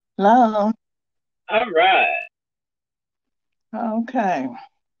Hello. All right. Okay. All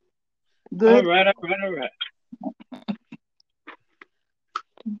Good right. All right. All right.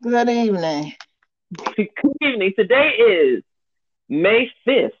 good evening. Good evening. Today is May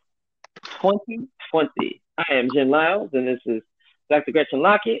 5th, 2020. I am Jen Lyles, and this is Dr. Gretchen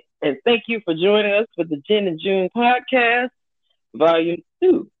Lockett. And thank you for joining us for the Jen and June podcast, Volume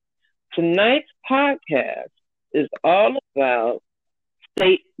 2. Tonight's podcast is all about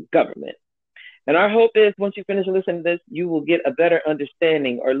state government. And our hope is once you finish listening to this, you will get a better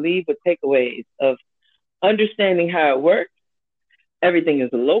understanding or leave with takeaways of understanding how it works. Everything is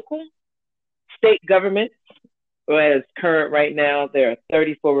local. State government, as current right now, there are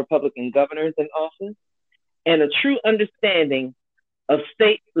 34 Republican governors in office, and a true understanding of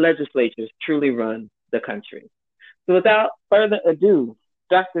state legislatures truly run the country. So without further ado,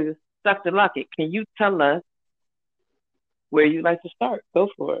 Dr. Lockett, can you tell us where you'd like to start? Go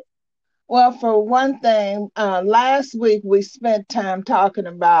for it. Well, for one thing, last week we spent time talking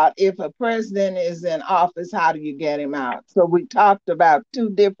about if a president is in office, how do you get him out? So we talked about two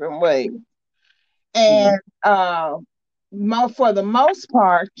different ways. Mm-hmm. And for the most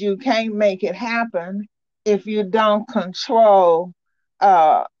part, you can't make it happen if you don't control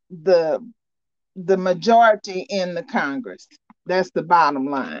uh, the the majority in the Congress. That's the bottom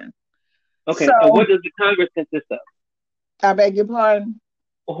line. So Okay, and what does the Congress consist of? I beg your pardon.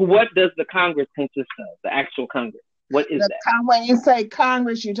 What does the Congress consist of? The actual Congress. What is that? When you say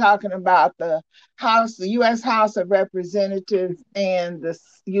Congress, you're talking about the House, the U.S. House of Representatives, and the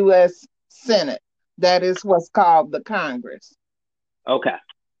U.S. Senate. That is what's called the Congress. Okay.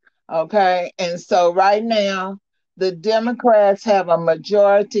 Okay, and so right now, the Democrats have a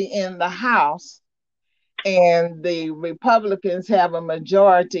majority in the House, and the Republicans have a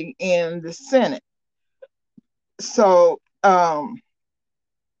majority in the Senate. So,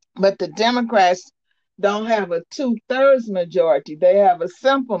 but the Democrats don't have a two-thirds majority. They have a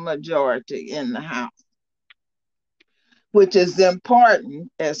simple majority in the House, which is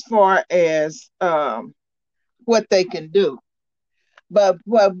important as far as what they can do. But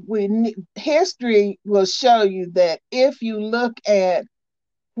history will show you that if you look at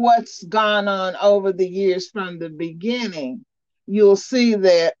what's gone on over the years from the beginning, you'll see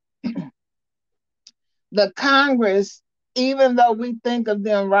that the Congress, even though we think of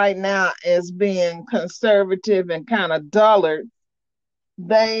them right now as being conservative and kind of dullard,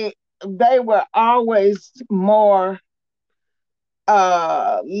 they they were always more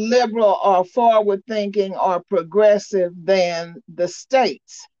liberal or forward thinking or progressive than the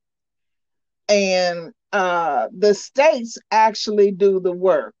states. And the states actually do the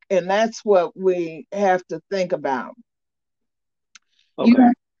work. And that's what we have to think about. You Okay.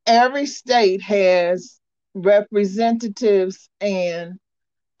 Every state has representatives and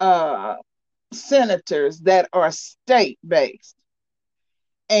uh, senators that are state based.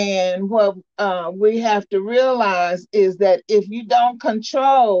 And what we have to realize is that if you don't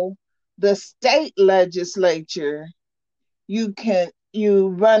control the state legislature, you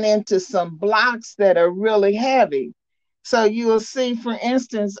run into some blocks that are really heavy. So you will see, for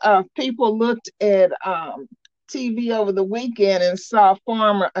instance, people looked at TV over the weekend and saw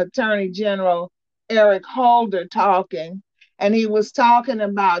former Attorney General Eric Holder talking, and he was talking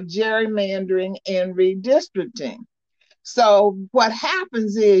about gerrymandering and redistricting. So what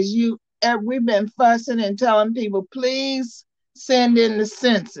happens is we've been fussing and telling people, please send in the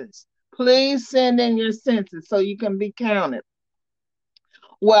census. Please send in your census so you can be counted.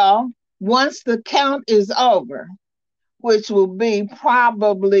 Well, once the count is over, which will be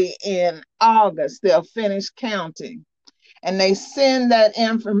probably in August, they'll finish counting. And they send that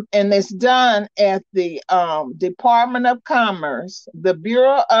info, and it's done at the Department of Commerce, the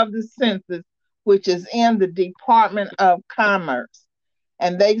Bureau of the Census, which is in the Department of Commerce.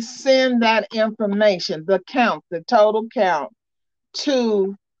 And they send that information, the count, the total count,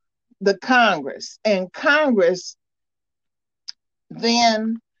 to the Congress. And Congress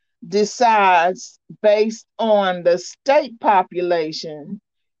then decides based on the state population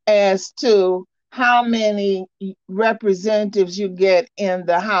as to how many representatives you get in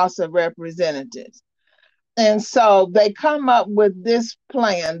the House of Representatives. And so they come up with this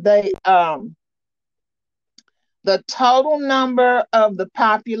plan. The total number of the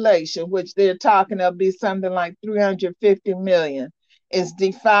population, which they're talking will be something like 350 million, is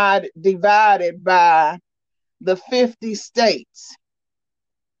divided by the 50 states.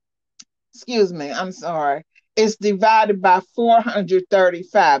 Excuse me, I'm sorry. It's divided by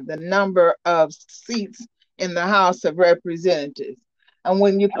 435, the number of seats in the House of Representatives. And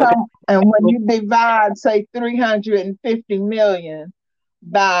when you Okay. come and when you divide, say, 350 million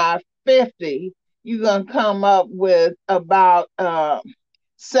by 50, you're going to come up with about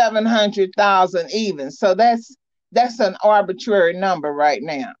 700,000 even. So that's an arbitrary number right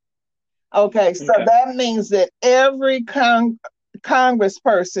now. Okay, so Okay. that means that every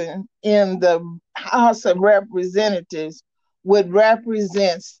congressperson in the House of Representatives would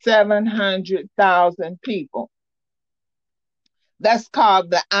represent 700,000 people. That's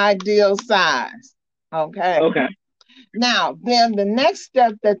called the ideal size. Okay. Okay. Now, then the next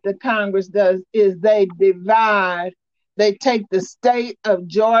step that the Congress does is they take the state of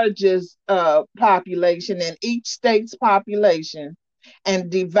Georgia's population and each state's population and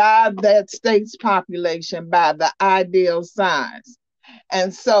divide that state's population by the ideal size.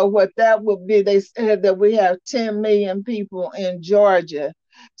 And so, what that would be, they said that we have 10 million people in Georgia.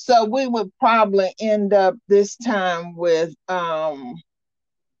 So, we would probably end up this time with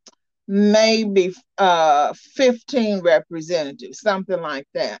maybe 15 representatives, something like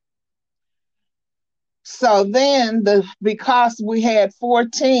that. So then because we had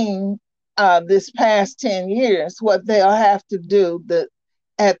 14 this past 10 years, what they'll have to do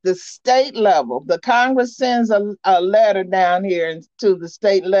at the state level, the Congress sends a letter down here to the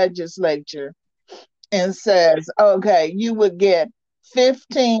state legislature and says, okay, you would get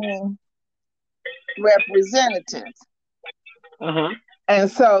 15 representatives. Uh-huh.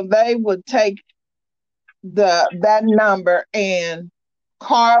 And so they would take that number and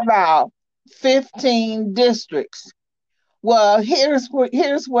carve out 15 districts. Well, here's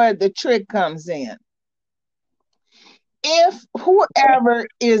where the trick comes in. If whoever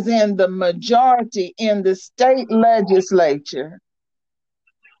is in the majority in the state legislature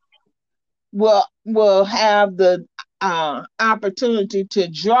will have the opportunity to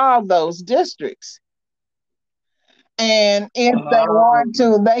draw those districts. And if they want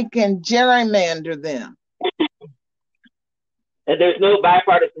to, they can gerrymander them. And there's no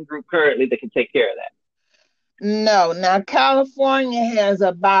bipartisan group currently that can take care of that. No, now California has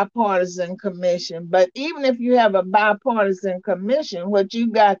a bipartisan commission, but even if you have a bipartisan commission, what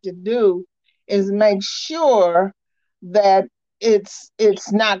you got to do is make sure that it's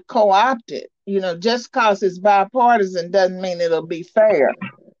not co-opted. Just because it's bipartisan doesn't mean it'll be fair.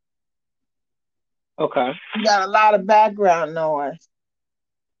 Okay. You got a lot of background noise.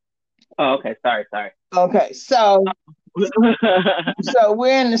 Oh, okay. Sorry. Okay, so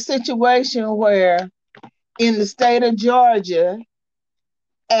we're in the situation where in the state of Georgia,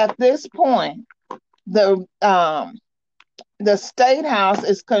 at this point, the state house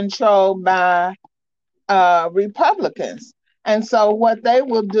is controlled by Republicans, and so what they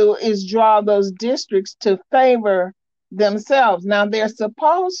will do is draw those districts to favor themselves. Now they're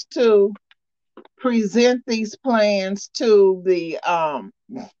supposed to present these plans to the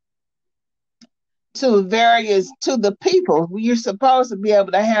people. You're supposed to be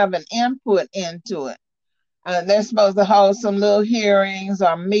able to have an input into it. They're supposed to hold some little hearings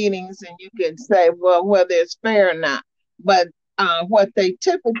or meetings, and you can say, well, whether it's fair or not. But what they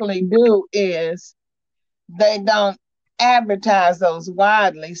typically do is they don't advertise those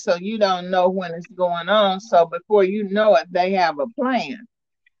widely, so you don't know when it's going on. So before you know it, they have a plan.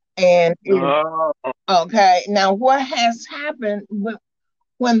 And okay, now what has happened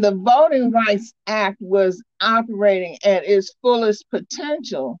when the Voting Rights Act was operating at its fullest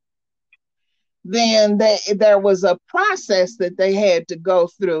potential, then there was a process that they had to go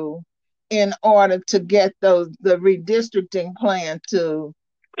through in order to get the redistricting plan to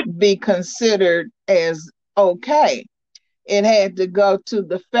be considered as okay. It had to go to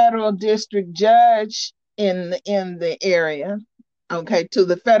the federal district judge in the area, okay, to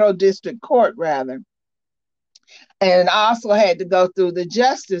the federal district court rather, and it also had to go through the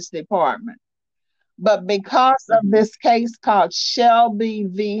Justice Department. But because of this case called Shelby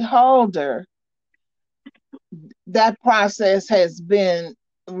v. Holder, that process has been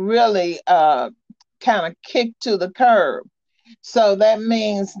really kind of kicked to the curb. So that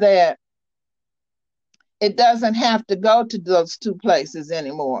means that it doesn't have to go to those two places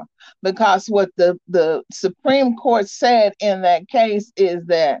anymore, because what the Supreme Court said in that case is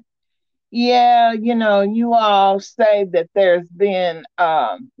that, yeah, you all say that there's been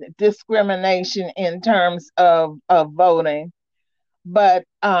discrimination in terms of voting, but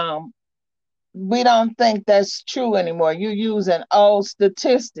we don't think that's true anymore. You're using old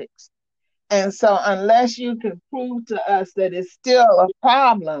statistics. And so unless you can prove to us that it's still a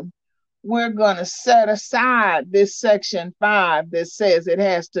problem, we're going to set aside this Section 5 that says it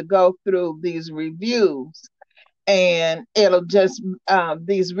has to go through these reviews. And it'll just,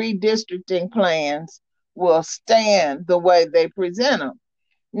 these redistricting plans will stand the way they present them.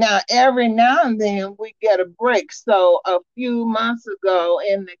 Now, every now and then we get a break. So, a few months ago,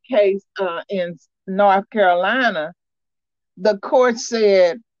 in the case in North Carolina, the court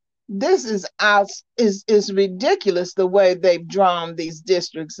said this is ridiculous the way they've drawn these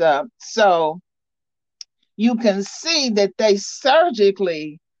districts up. So you can see that they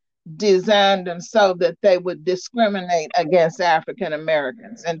surgically designed them so that they would discriminate against African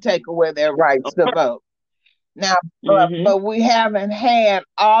Americans and take away their rights to vote. Now, Mm-hmm. but we haven't had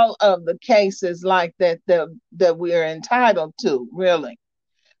all of the cases like that we're entitled to, really.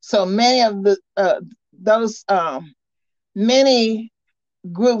 So many of those many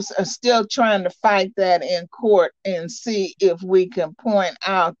groups are still trying to fight that in court and see if we can point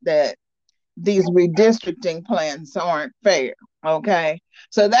out that these redistricting plans aren't fair. Okay.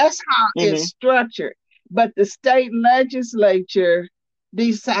 So that's how it's Mm-hmm. structured. But the state legislature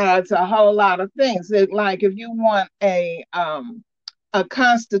decides a whole lot of things. Like if you want a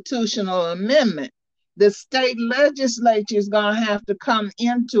constitutional amendment, the state legislature is going to have to come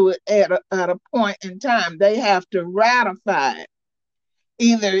into it at a point in time. They have to ratify it.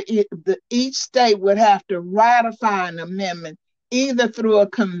 Each state would have to ratify an amendment either through a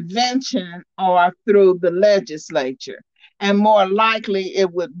convention or through the legislature. And more likely,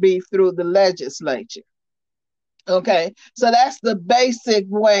 it would be through the legislature. Okay, so that's the basic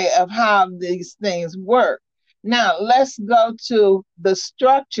way of how these things work. Now, let's go to the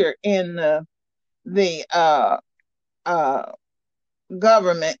structure in the uh,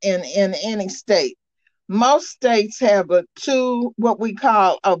 government in any state. Most states have what we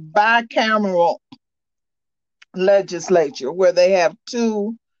call a bicameral legislature, where they have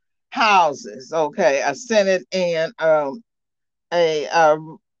two houses, okay, a Senate and a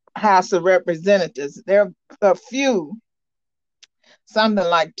House of Representatives. There are a few, something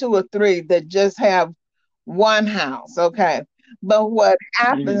like two or three, that just have one house, okay. But what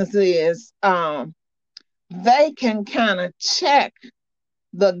Mm-hmm. happens is they can kind of check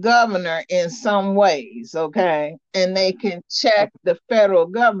the governor in some ways, okay, and they can check the federal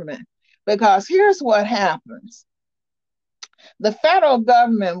government, because here's what happens. The federal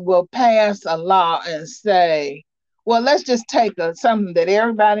government will pass a law and say, well, let's just take something that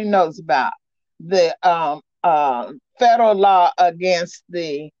everybody knows about, the federal law against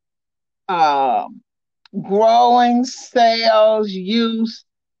the um, growing, sales, use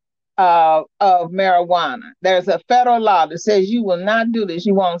of marijuana. There's a federal law that says you will not do this.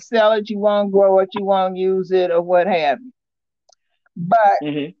 You won't sell it, you won't grow it, you won't use it, or what have you. But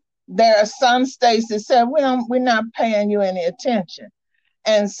Mm-hmm. there are some states that say we're not paying you any attention.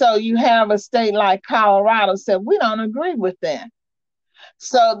 And so you have a state like Colorado said, we don't agree with that.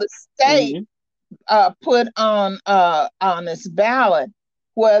 So the state Mm-hmm. put on its ballot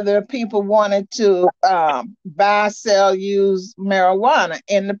whether people wanted to buy, sell, use marijuana,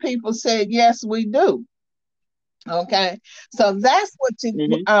 and the people said, yes, we do. Okay, so that's what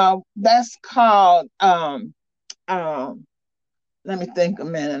Mm-hmm. that's called. Um, Let me think a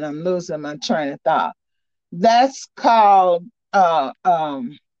minute. I'm losing my train of thought. That's called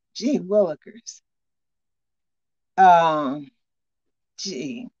gee willikers. Um,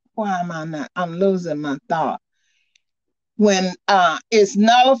 Gee, why am I not? I'm losing my thought. When it's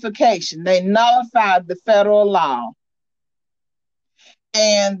nullification, they nullified the federal law,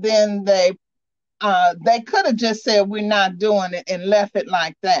 and then they could have just said we're not doing it and left it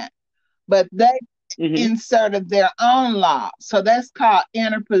like that, but they Mm-hmm. inserted their own law, so that's called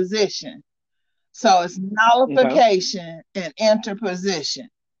interposition. So it's Okay. nullification and interposition.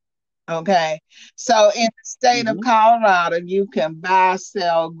 Okay. So in the state of Mm-hmm. Colorado, you can buy,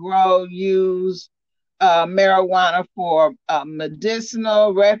 sell, grow, use marijuana for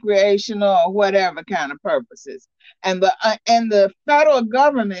medicinal, recreational, or whatever kind of purposes. And the federal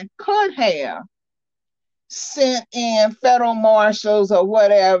government could have sent in federal marshals or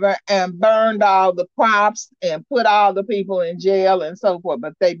whatever and burned all the crops and put all the people in jail and so forth,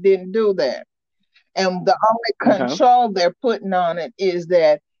 but they didn't do that. And the only Okay. control they're putting on it is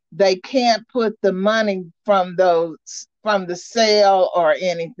that they can't put the money from the sale or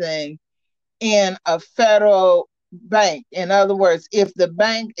anything in a federal bank. In other words, if the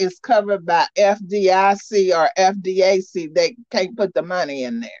bank is covered by FDIC or FDAC, they can't put the money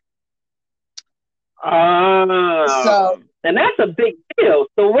in there. So, And that's a big deal.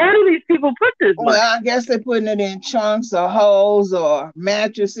 So where do these people put this money? well, I guess they're putting it in trunks or holes or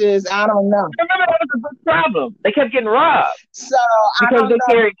mattresses. I don't know. I remember that was a big problem. They kept getting robbed So I because don't they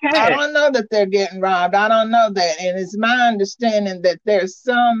know. carried I cash. don't know that they're getting robbed. I don't know that. And it's my understanding that there's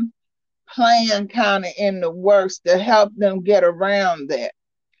some plan kind of in the works to help them get around that.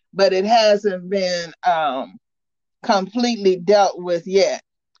 But it hasn't been completely dealt with yet.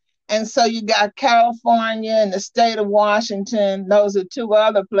 And so you got California and the state of Washington. Those are two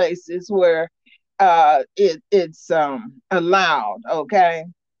other places where it's allowed. Okay,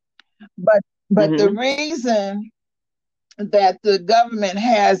 but the Mm-hmm. reason that the government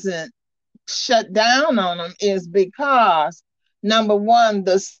hasn't shut down on them is because number one,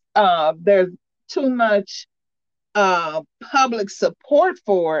 there's too much public support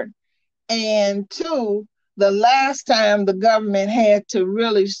for it, and two, the last time the government had to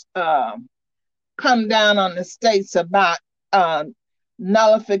really come down on the states about uh,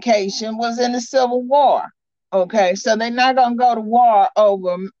 nullification was in the Civil War. Okay, so they're not going to go to war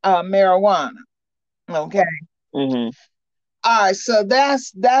over marijuana. Okay. Mm-hmm. All right, so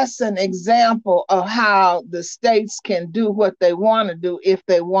that's an example of how the states can do what they want to do if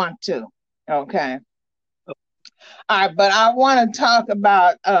they want to. Okay. All right, but I want to talk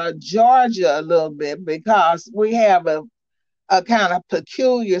about Georgia a little bit because we have a kind of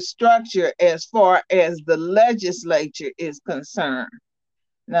peculiar structure as far as the legislature is concerned.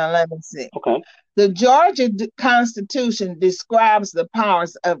 Now, let me see. Okay. The Georgia Constitution describes the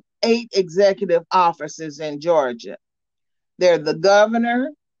powers of 8 executive officers in Georgia. They're the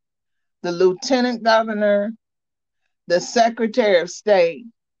governor, the lieutenant governor, the secretary of state,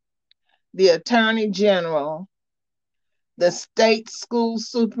 the attorney general, the state school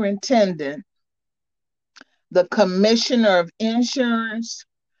superintendent, the commissioner of insurance,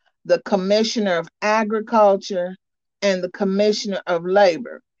 the commissioner of agriculture, and the commissioner of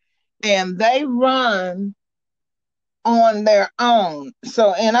labor. And they run on their own.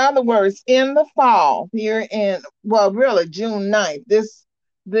 So, in other words, in the fall, here in, well, really June 9th,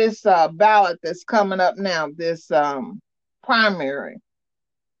 this ballot that's coming up now, this primary,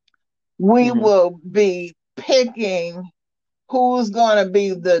 we Mm-hmm. will be picking who's going to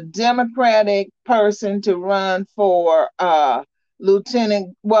be the Democratic person to run for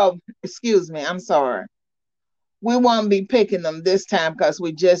lieutenant. Well, excuse me, I'm sorry. We won't be picking them this time because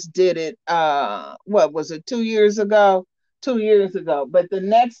we just did it. What was it? 2 years ago. 2 years ago. But the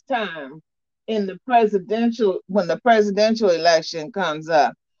next time in the presidential, when the presidential election comes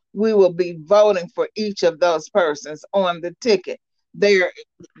up, we will be voting for each of those persons on the ticket. There,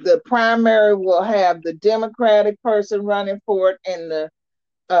 the primary will have the Democratic person running for it, and the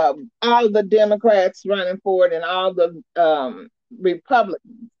all the Democrats running for it, and all the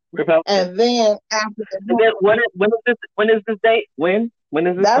Republicans. Republican. And then after And the then when is this date? When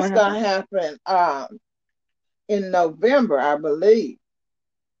is this that's going to gonna happen? happen in November, I believe.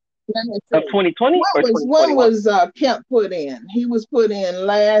 Let me Of see. 2020 or When 2021? was Kemp put in? He was put in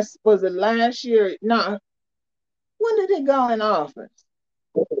last, was it last year? No, when did he go in office?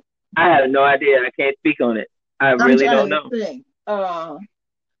 I have no idea. I can't speak on it. I I'm really don't trying to know. think.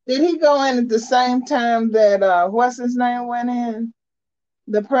 Did he go in at the same time that what's his name went in?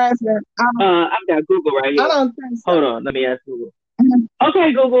 The president? I've got Google right I here. don't think so. Hold on, let me ask Google.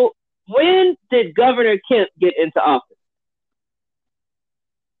 Okay, Google. When did Governor Kemp get into office?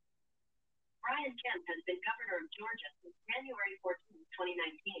 Brian Kemp has been governor of Georgia since January 14,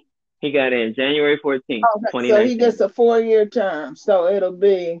 2019. He got in January 14th, Okay, so he 2019. gets a 4-year term. So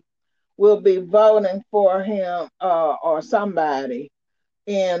we'll be voting for him or somebody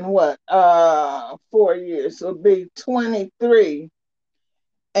in what 4 years. It'll be 23,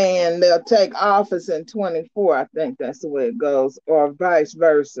 and they'll take office in 24. I think that's the way it goes, or vice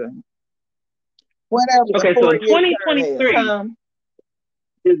versa. Whatever the Okay, so in 4-year term is.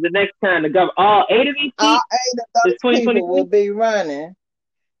 2023 is the next time the governor. All 8 of these All seats 8 of is those people will 2023. be running.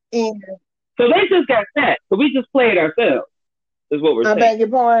 And So they just got set. So we just played ourselves. Is what we're I saying. beg your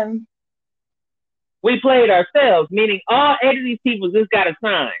pardon. We played ourselves, meaning all 8 of these people just got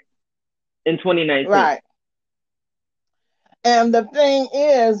assigned in 2019. Right. And the thing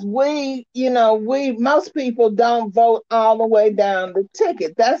is, most people don't vote all the way down the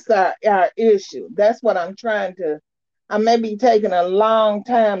ticket. That's our issue. That's what I may be taking a long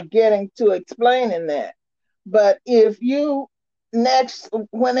time getting to explaining that. But if you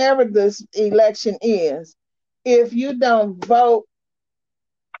whenever this election is, if you don't vote,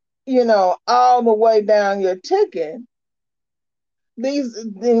 all the way down your ticket,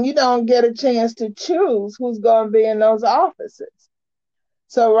 then you don't get a chance to choose who's going to be in those offices.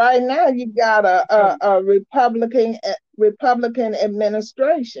 So right now you got a Republican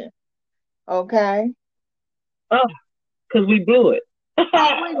administration. Okay. Oh, because we blew it. We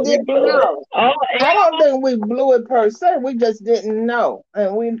We didn't blew it. know. All I 8 don't of them. think we blew it per se. We just didn't know,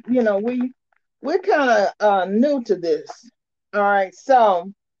 and we're kind of new to this. All right.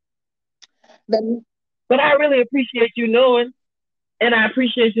 So the But I really appreciate you knowing, and I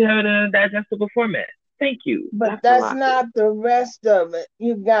appreciate you having a digestible format. Thank you, But Dr. that's Lockett. not the rest of it.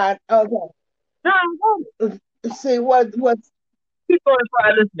 You got okay. No, See what's keep going for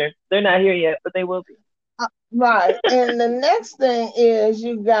our listeners. They're not here yet, but they will be. right. And the next thing is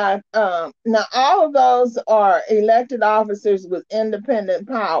you got now all of those are elected officers with independent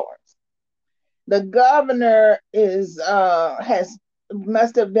powers. The governor is has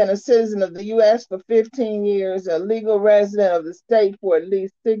must have been a citizen of the U.S. for 15 years, a legal resident of the state for at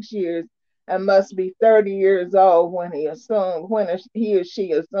least 6 years, and must be 30 years old when he or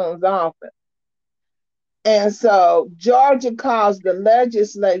she assumes office. And so Georgia calls the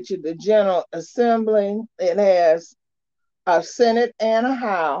legislature the General Assembly. It has a Senate and a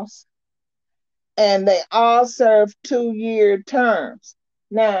House, and they all serve 2-year terms.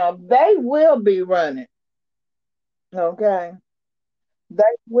 Now they will be running. Okay. They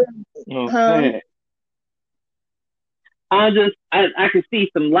will, huh? Okay. I could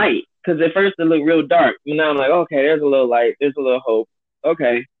see some light because at first it looked real dark. And now I'm like, okay, there's a little light. There's a little hope.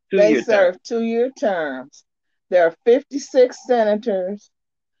 Okay. two They year term. serve 2-year terms. There are 56 senators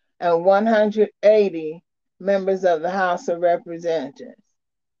and 180 members of the House of Representatives.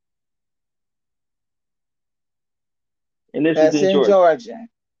 And this is That's in in Georgia. Georgia.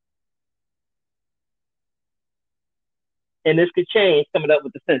 And this could change coming up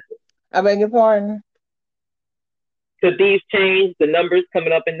with the census. I beg your pardon? Could these change the numbers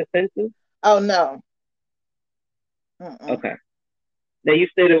coming up in the census? Oh, no. Okay. Now you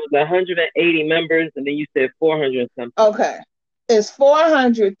said it was 180 members, and then you said 400 something. Okay. It's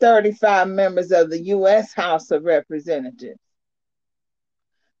 435 members of the U.S. House of Representatives.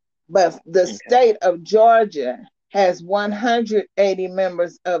 But the state of Georgia has 180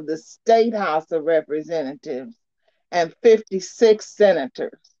 members of the State House of Representatives and 56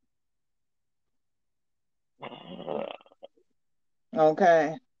 senators.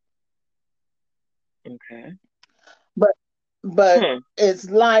 Okay. Okay. But it's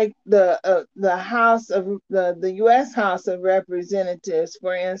like the House of the U.S. House of Representatives,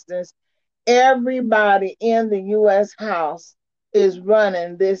 for instance, everybody in the U.S. House is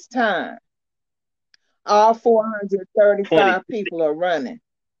running this time. All 435 people are running.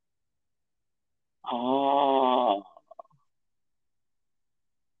 Oh.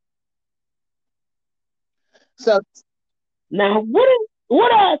 So now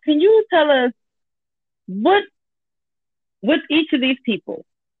what can you tell us what with each of these people,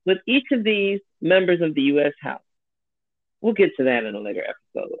 with each of these members of the U.S. House? We'll get to that in a later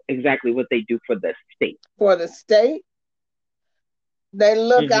episode, exactly what they do for the state. For the state, they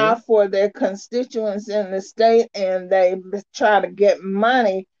look out for their constituents in the state, and they try to get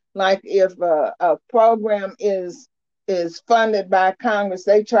money. Like if a program is funded by Congress,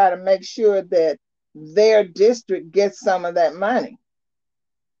 they try to make sure that their district gets some of that money.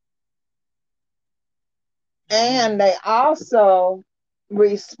 And they also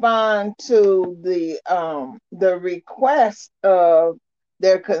respond to the request of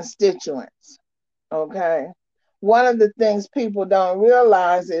their constituents. Okay. One of the things people don't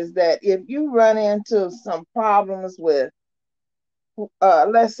realize is that if you run into some problems with,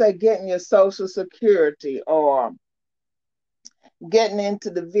 let's say, getting your Social Security or getting into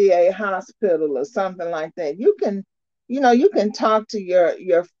the VA hospital or something like that, you can talk to your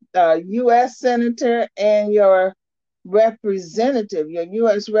U.S. senator and your representative, your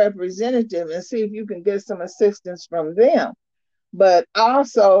U.S. representative, and see if you can get some assistance from them. But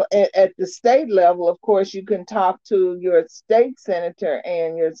also at the state level, of course, you can talk to your state senator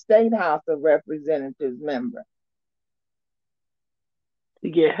and your state House of Representatives member. To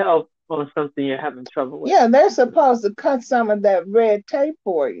get help on something you're having trouble with. Yeah, they're supposed to cut some of that red tape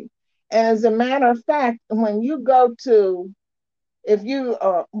for you. And as a matter of fact, when you go to, if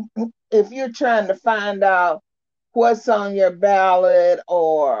you're trying to find out what's on your ballot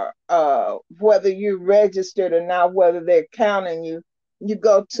or whether you're registered or not, whether they're counting you, you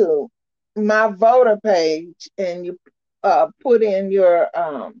go to my voter page and you put in your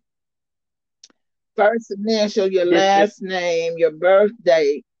first initial, your last name, your birth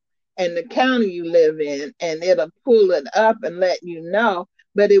date, and the county you live in, and it'll pull it up and let you know.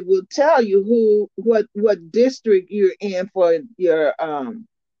 But it will tell you what district you're in for your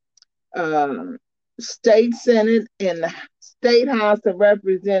state senate and the state House of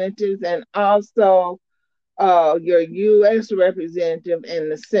Representatives, and also your U.S. representative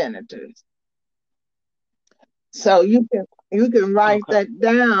and the senators. So you can write that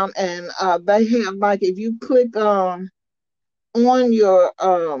down, and they have, like, if you click on your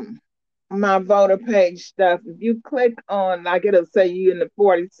my voter page stuff, if you click on, like, it'll say you in the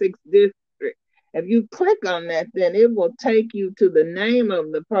 46th district. If you click on that, then it will take you to the name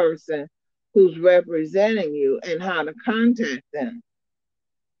of the person who's representing you and how to contact them,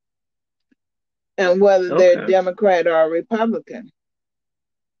 and whether they're Okay. Democrat or Republican.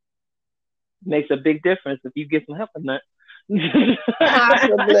 Makes a big difference if you get some help in that.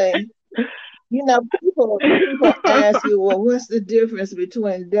 Possibly. People ask you, well, what's the difference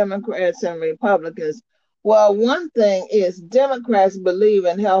between Democrats and Republicans? Well, one thing is Democrats believe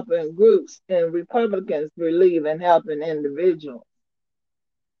in helping groups and Republicans believe in helping individuals.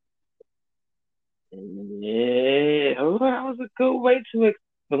 Yeah. Oh, that was a good way to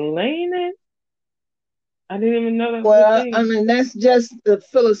explain it. I didn't even know that was a Well, I thing. mean, that's just the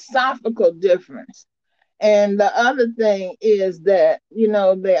philosophical difference. And the other thing is that,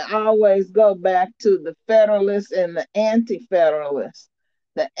 they always go back to the Federalists and the Anti-Federalists.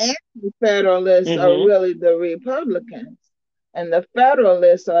 The Anti-Federalists are Mhm. really the Republicans, and the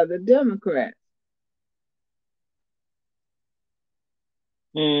Federalists are the Democrats.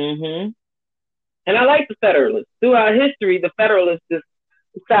 Mhm. And I like the Federalists. Throughout history, the Federalists is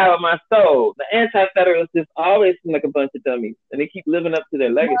the side of my soul. The Anti-Federalists just always seem like a bunch of dummies, and they keep living up to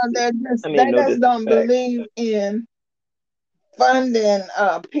their Well, legacy. I mean, they no just don't disrespect. believe in funding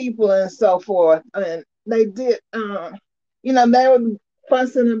people and so forth. And they did, they were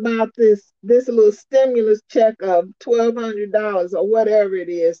fussing about this little stimulus check of $1,200 or whatever it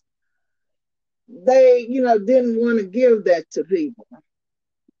is. They, didn't want to give that to people.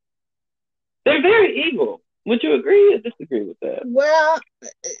 They're very evil. Would you agree or disagree with that? Well,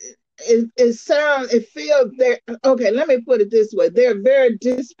 it feels they're okay. Let me put it this way: they're very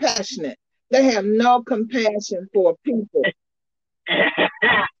dispassionate. They have no compassion for people.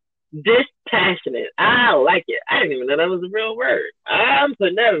 Dispassionate. I like it. I didn't even know that was a real word. I'm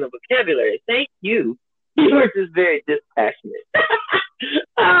putting that in the vocabulary. Thank you. You are just very dispassionate.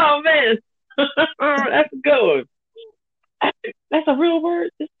 Oh man, that's a good one. That's a real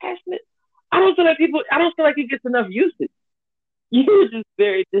word. Dispassionate. I don't feel like people. I don't feel like it gets enough usage. You're just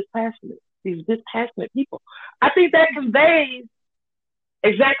very dispassionate. These dispassionate people. I think that conveys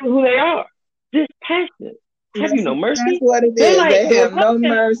exactly who they are. Dispassionate. Have you no That's mercy? what it They're is. like They the have no Republicans.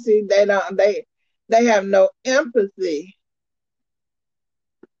 mercy. They have no empathy.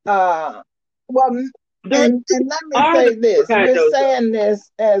 Uh, well, The and let me are the say this: we're kind saying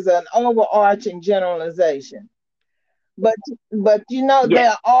this as an overarching generalization, but yes.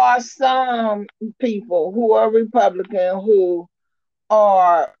 there are some people who are Republican who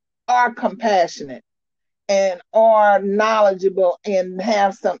are compassionate and are knowledgeable and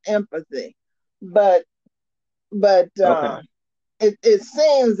have some empathy, but but Okay. it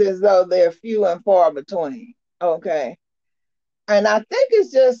seems as though they're few and far between. Okay, and I think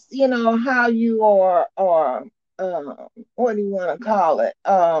it's just how you are what do you want to call it,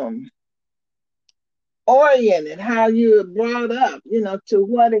 oriented, how you're brought up, to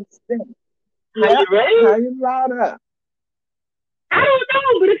what extent. How you Yep, how ready? you brought up. I don't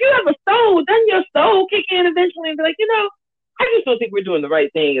know, but if you have a soul, then your soul kick in eventually and be like, I just don't think we're doing the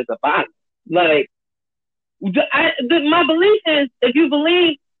right thing as a body. Like, my belief is if you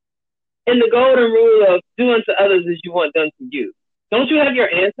believe in the golden rule of do unto others as you want done to you, don't you have your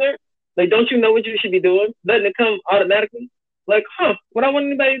answer? Like, don't you know what you should be doing? Letting it come automatically? Like, would I want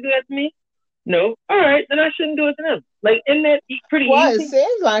anybody to do that to me? No. All right, then I shouldn't do it to them. Like, isn't that pretty Well, it easy?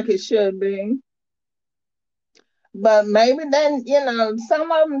 seems like it should be, but maybe then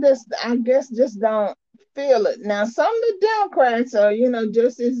some of them just, I guess, just don't feel it. Now some of the Democrats are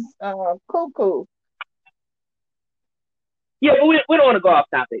just as cuckoo. Yeah, but we don't want to go off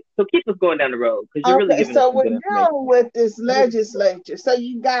topic. So keep us going down the road because you're really Okay, giving us so some we're good information dealing here. with this legislature. So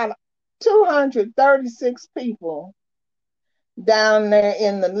you got 236 people down there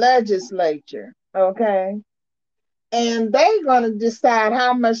in the legislature, okay? And they're going to decide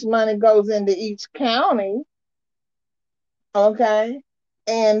how much money goes into each county, okay?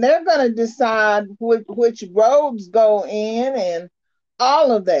 And they're going to decide which roads go in and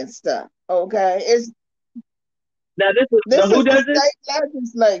all of that stuff, okay? Now now This who is the does this? state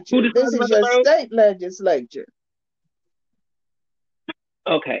Who legislature. This decides is about the your road? state legislature.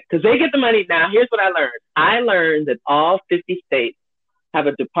 Okay, because they get the money. Now here's what I learned. I learned that all 50 states have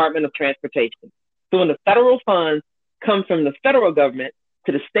a Department of Transportation. So when the federal funds come from the federal government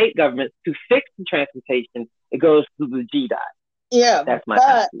to the state government to fix the transportation, it goes through the GDOT. Yeah, That's my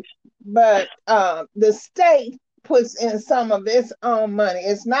but contribution. the state puts in some of its own money.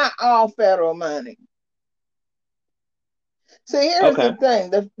 It's not all federal money. See, here's Okay. the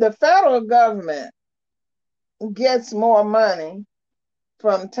thing: the federal government gets more money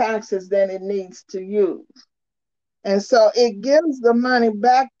from taxes than it needs to use, and so it gives the money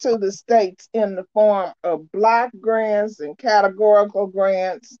back to the states in the form of block grants and categorical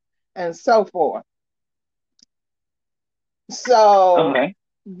grants and so forth. So, Okay.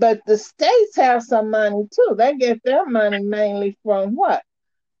 but the states have some money too. They get their money mainly from what?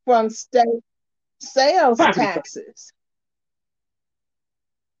 From state sales Property tax. taxes.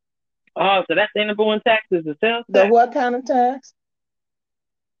 Oh, so that's the number one tax is the sales The tax? what kind of tax?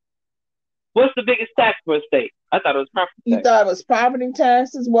 What's the biggest tax for a state? I thought it was property You tax. thought it was property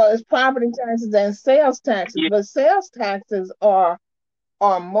taxes? Well, it's property taxes and sales taxes, Yeah. but sales taxes are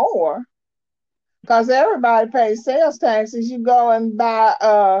more because everybody pays sales taxes. You go and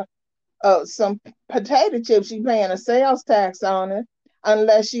buy some potato chips, you paying a sales tax on it,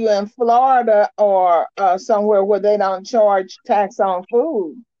 unless you in Florida or somewhere where they don't charge tax on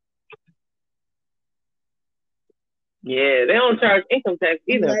food. Yeah, they don't charge income tax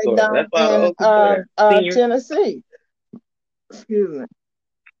either in They Florida. That's don't why the in old people are seniors. Tennessee. Excuse me.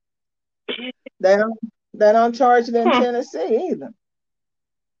 They don't they don't charge it in Huh. Tennessee either.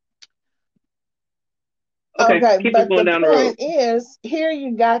 Okay, Okay, keep us but going the down the road. point is, here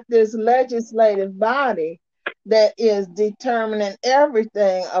you got this legislative body that is determining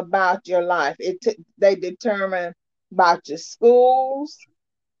everything about your life. They determine about your schools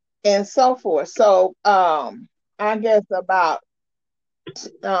and so forth. So, I guess about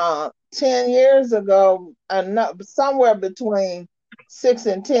 10 years ago, somewhere between 6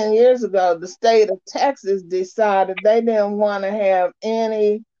 and 10 years ago, the state of Texas decided they didn't want to have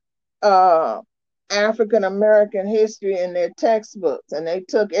any uh, African American history in their textbooks, and they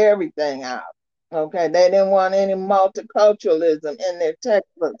took everything out. Okay, they didn't want any multiculturalism in their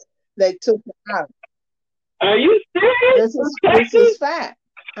textbooks. They took it out. Are you serious? This From is this Texas? is fact.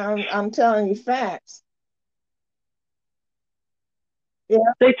 I'm telling you facts. Yeah,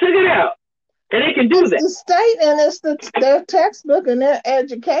 They took it out, and they can do it's that. the state and it's their textbook and their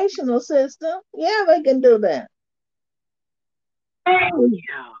educational system. Yeah, they can do that. Oh,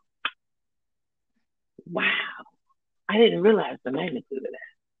 yeah. Wow. I didn't realize the magnitude of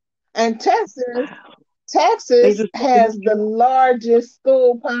that. And Wow. They Texas just took it has the out. largest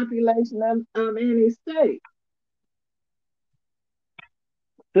school population of any state.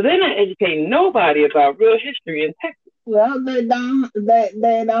 So they're not educating nobody about real history in Texas. Well, they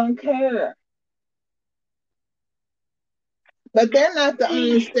don't care. But they're not the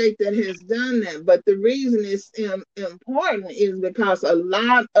only state that has done that. But the reason it's important is because a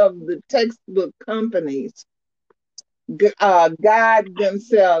lot of the textbook companies guide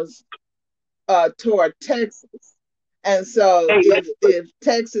themselves toward Texas. And so Hey, if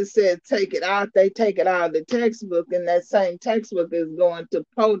Texas said take it out, they take it out of the textbook, and that same textbook is going to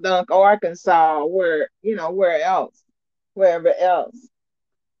Podunk, Arkansas, wherever else.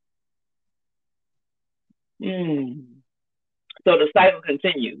 So the cycle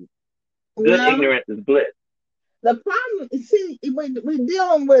continues. Good Well, ignorance is bliss. the problem, see, we're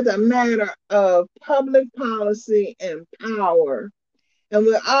dealing with a matter of public policy and power, and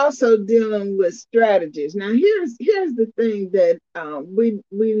we're also dealing with strategies. Now, here's the thing that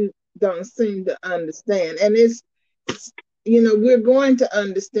we don't seem to understand, and we're going to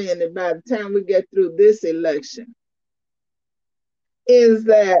understand it by the time we get through this election. Is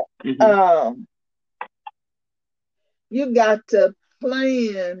that Mm-hmm. um, you got to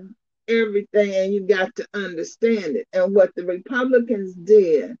plan everything and you got to understand it. And what the Republicans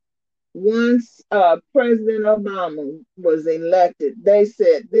did once President Obama was elected, they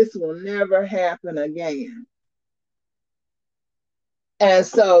said this will never happen again. And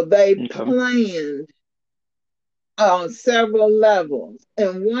so they Okay. planned on several levels.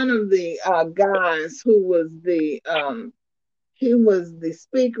 And one of the guys who was he was the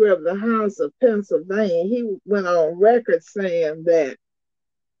Speaker of the House of Pennsylvania, he went on record saying that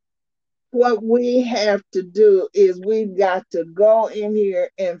what we have to do is we've got to go in here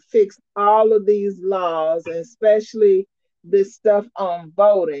and fix all of these laws, and especially this stuff on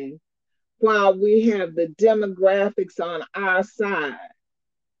voting, while we have the demographics on our side.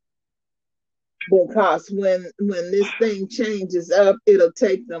 Because when this thing changes up, it'll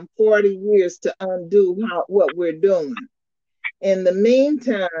take them 40 years to undo what we're doing. In the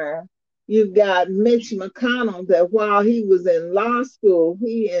meantime, you've got Mitch McConnell that while he was in law school,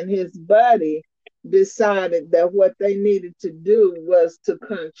 he and his buddy decided that what they needed to do was to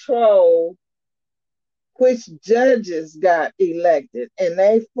control which judges got elected. And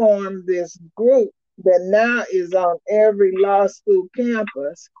they formed this group that now is on every law school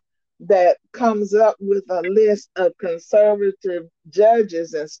campus that comes up with a list of conservative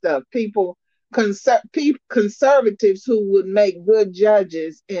judges and stuff. Conservatives who would make good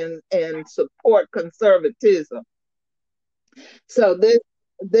judges and support conservatism. So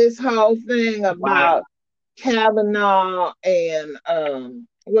this whole thing Wow. about Kavanaugh and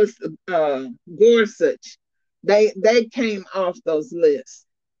was Gorsuch. They came off those lists.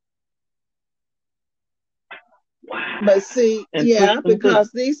 Wow. But see, And yeah, switch them to.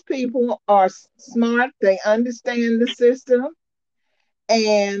 because these people are smart, they understand the system,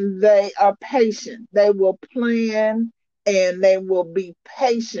 and they are patient. They will plan and they will be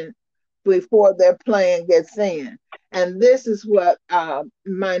patient before their plan gets in. And this is what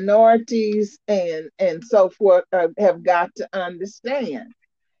minorities and so forth have got to understand.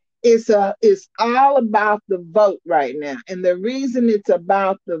 It's all about the vote right now, and the reason it's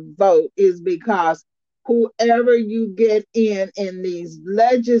about the vote is because whoever you get in these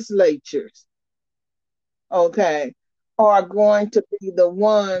legislatures, okay, are going to be the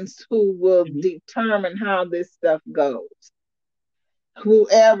ones who will Mhm. determine how this stuff goes.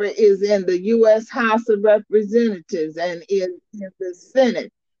 Whoever is in the U.S. House of Representatives and in the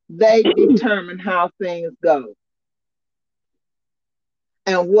Senate, they determine how things go.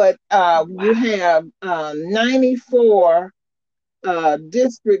 And what you Wow. have 94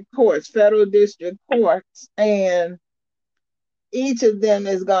 district courts, federal district courts, and each of them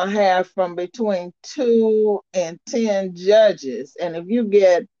is going to have from between 2 and 10 judges. And if you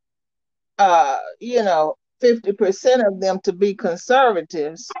get, 50% of them to be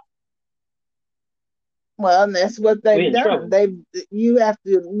conservatives, well, that's what We they've in done. trouble. You have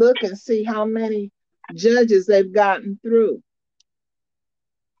to look and see how many judges they've gotten through.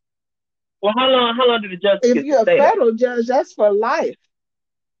 Well, how long do the judges If get to you're a stay though? federal judge, that's for life.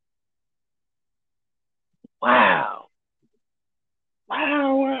 Wow.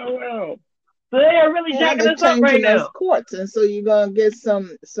 Wow, wow, wow. So they are really Yeah, jacking they're us up right changing those now. courts, and so you're gonna get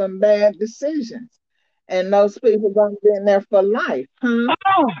some bad decisions, and those people gonna be in there for life, huh?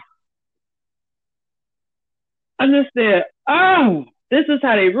 Oh, I just said, oh, this is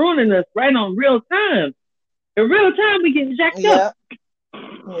how they ruining us right on real time. In real time, we getting jacked up. Yep,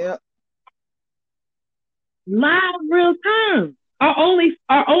 yep. Live real time. Our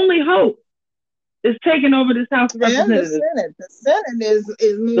only hope is taking over this House of And Representatives. The Senate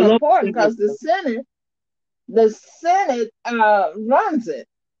is The more local important because government. The Senate runs it.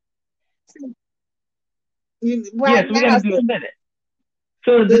 Yes, Right we got now, to do a Senate.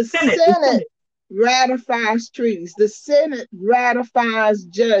 So the the Senate, the Senate Senate. ratifies treaties. The Senate ratifies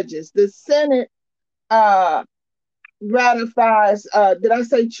judges. The Senate uh, ratifies. Did I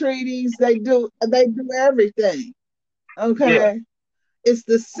say treaties? They do everything. Yeah, Okay, it's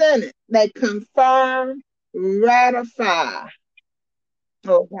the Senate that confirm, ratify.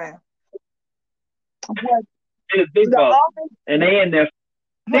 Okay, what they're big the bosses, only and they in there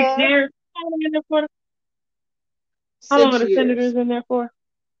 6 huh? years. How long are they in there for? How long are six the senators years, in there for?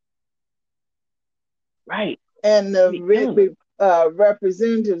 Right. and They be killing us. the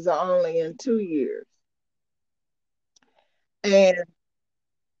representatives are only in 2 years. And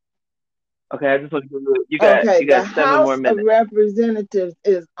Okay, I just want to give you. You got okay, you the got 7 more House of minutes. Representatives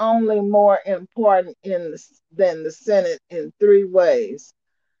is only more important than the Senate in three ways.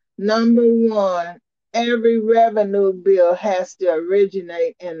 Number one, every revenue bill has to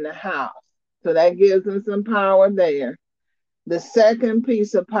originate in the House. So that gives them some power there. The second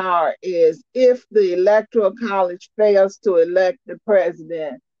piece of power is if the Electoral College fails to elect the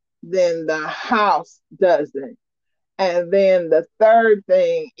president, then the House does it. And then the third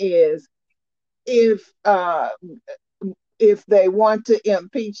thing is if uh, if they want to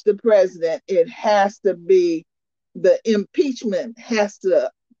impeach the president, it has to be the impeachment has to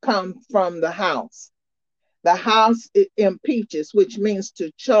come from the House. The House impeaches, which means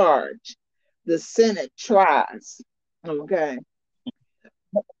to charge. The Senate tries. Okay.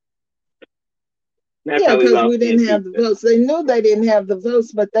 That's Yeah, how we because lost we the didn't have the impeachment. votes. They knew they didn't have the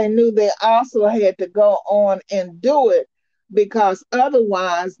votes, but they knew they also had to go on and do it because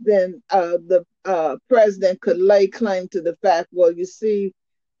otherwise, then the president could lay claim to the fact, well, you see,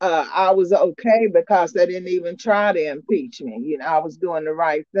 I was okay because they didn't even try to impeach me. I was doing the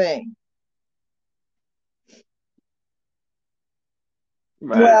right thing.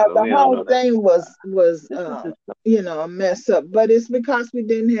 Right, Well, but the we don't whole know that. thing was This is just a mess up, but it's because we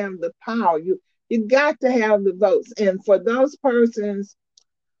didn't have the power. You got to have the votes, and for those persons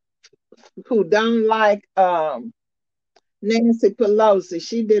who don't like Nancy Pelosi,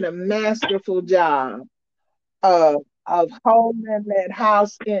 she did a masterful job of holding that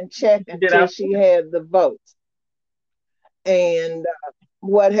house in check she did until our she had the votes. And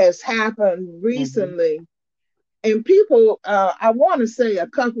what has happened mm-hmm. recently, and people, I want to say a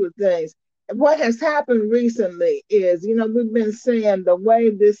couple of things. What has happened recently is, we've been saying the way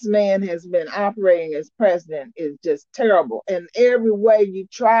this man has been operating as president is just terrible. And every way you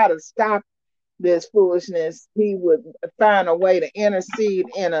try to stop this foolishness, he would find a way to intercede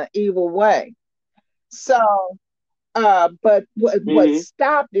in an evil way. So, but what Mm-hmm.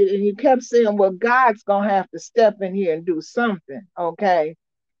 stopped it, and you kept saying, well, God's going to have to step in here and do something, okay?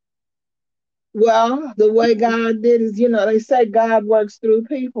 Well, the way God did is, they say God works through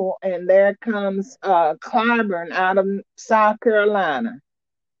people, and there comes Clyburn out of South Carolina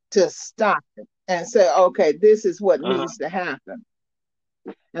to stop it and say, okay, this is what Uh-huh. needs to happen.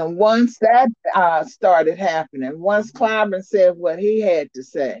 And once that started happening, once Clyburn said what he had to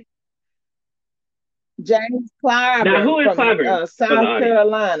say, James Now, Clyburn who is from Clyburn for the South audience?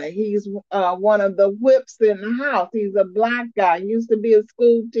 Carolina, he's one of the whips in the house. He's a black guy, used to be a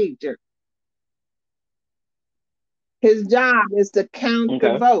school teacher. His job is to count the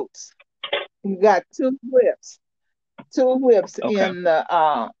Okay. votes. You got two whips Okay. in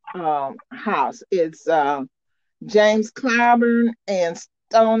the house. It's James Clyburn and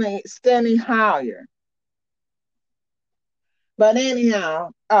Steny Hoyer. But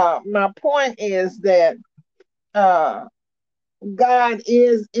anyhow, my point is that uh, God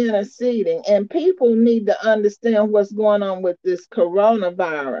is interceding, and people need to understand what's going on with this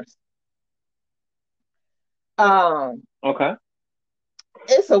coronavirus. Um, Okay.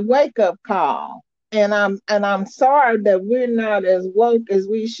 it's a wake up call, and I'm sorry that we're not as woke as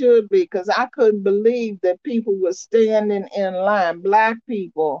we should be, because I couldn't believe that people were standing in line, black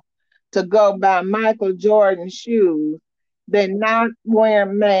people, to go buy Michael Jordan shoes. They're not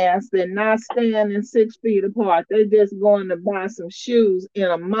wearing masks. They're not standing 6 feet apart. They're just going to buy some shoes in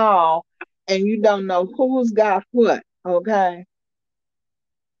a mall, and you don't know who's got what. Okay.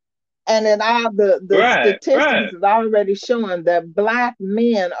 And then all the Right. statistics Right. is already showing that black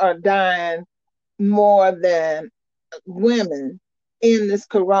men are dying more than women in this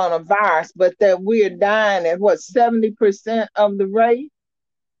coronavirus, but that we're dying at what, 70% of the rate?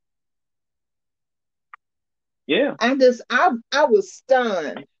 Yeah. I was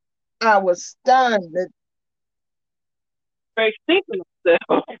stunned. I was stunned that We're extincting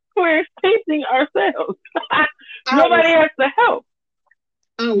ourselves. We're extincting ourselves. I Nobody was has to help.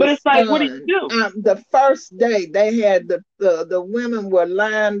 I But was it's like, what do stunned. you do? The first day they had the women were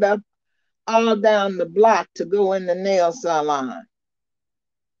lined up all down the block to go in the nail salon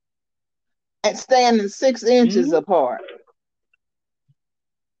and standing 6 inches Mm-hmm. apart.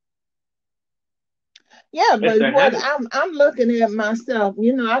 Yeah, It's but their what habit. I'm looking at myself,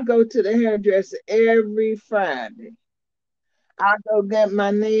 I go to the hairdresser every Friday. I go get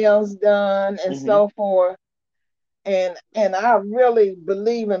my nails done and Mm-hmm. so forth. And I really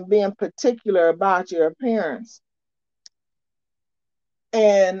believe in being particular about your appearance.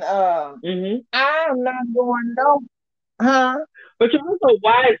 And Mm-hmm. I'm not going no, huh? But you're also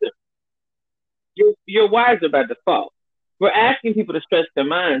wiser. You're wiser by default. We're asking people to stretch their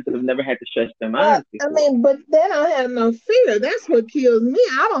minds that have never had to stretch their Well, minds I before. mean, but then I have no fear. That's what kills me.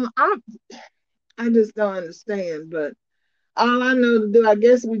 I just don't understand. But all I know to do, I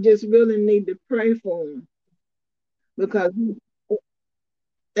guess we just really need to pray for him, because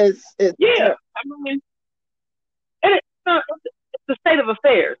it's Yeah. I mean, and it's the state of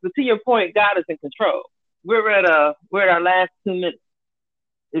affairs. But to your point, God is in control. We're at our last 2 minutes.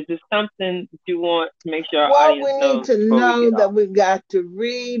 Is there something that you want to make sure our what audience we need knows to before we know get that off? we got to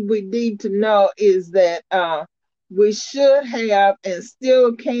read. We need to know is that we should have and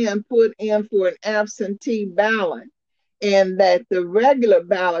still can put in for an absentee ballot, and that the regular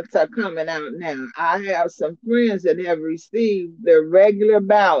ballots are coming out now. I have some friends that have received their regular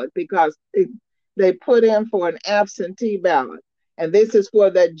ballot because they put in for an absentee ballot. And this is for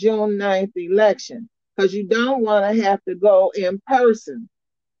that June 9th election, because you don't want to have to go in person.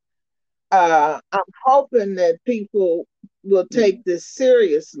 I'm hoping that people will take this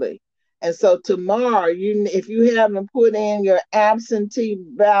seriously. And so tomorrow, if you haven't put in your absentee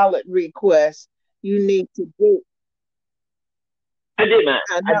ballot request, you need to do. I did mine.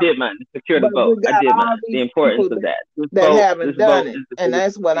 I I know, did mine to secure the but vote. we I got did mine. all The these importance people of that. This that vote, this haven't done vote it, is the and biggest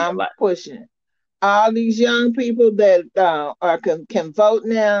that's what thing in I'm life. pushing. All these young people that can vote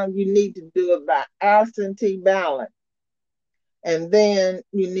now, you need to do it by absentee ballot, and then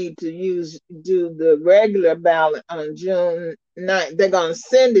you need to do the regular ballot on June 9th. They're gonna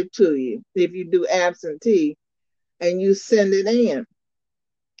send it to you if you do absentee, and you send it in.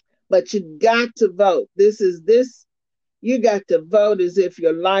 But you got to vote. This. You got to vote as if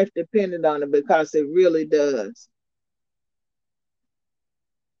your life depended on it, because it really does.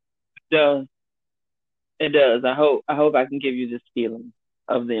 It does. It does. I hope I can give you this feeling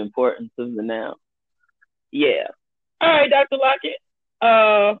of the importance of the now. Yeah. All right, Dr. Lockett.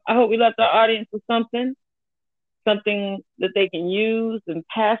 I hope we left our audience with something. something that they can use and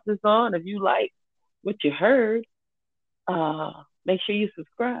pass this on. If you like what you heard, make sure you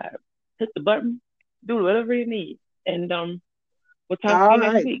subscribe, hit the button, do whatever you need. And we'll talk to All you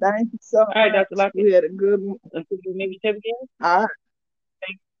next right. week. Thank you so All right, Dr. much. Lockett. We had a good one. Until we maybe say again. All right.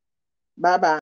 Thank Bye bye.